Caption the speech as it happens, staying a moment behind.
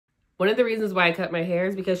One of the reasons why I cut my hair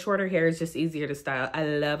is because shorter hair is just easier to style. I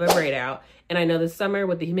love a braid out. And I know the summer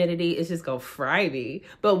with the humidity, it's just gonna fry me.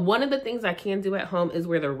 But one of the things I can do at home is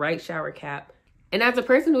wear the right shower cap. And as a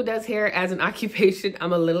person who does hair as an occupation,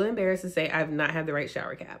 I'm a little embarrassed to say I've not had the right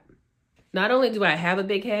shower cap. Not only do I have a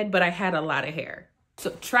big head, but I had a lot of hair. So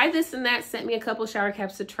try this and that, sent me a couple shower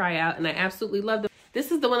caps to try out, and I absolutely love them. This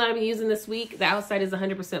is the one that I'm using this week. The outside is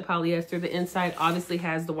 100% polyester. The inside obviously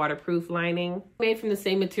has the waterproof lining. Made from the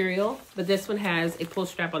same material, but this one has a pull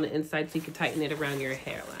strap on the inside so you can tighten it around your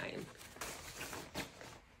hairline.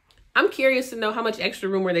 I'm curious to know how much extra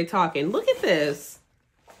room were they talking. Look at this.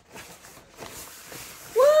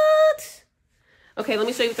 What? Okay, let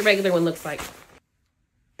me show you what the regular one looks like.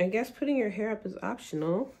 I guess putting your hair up is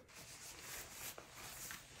optional.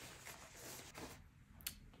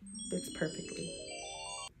 Fits perfectly.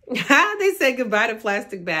 They said goodbye to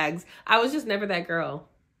plastic bags. I was just never that girl.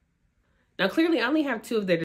 Now, clearly, I only have 2 of their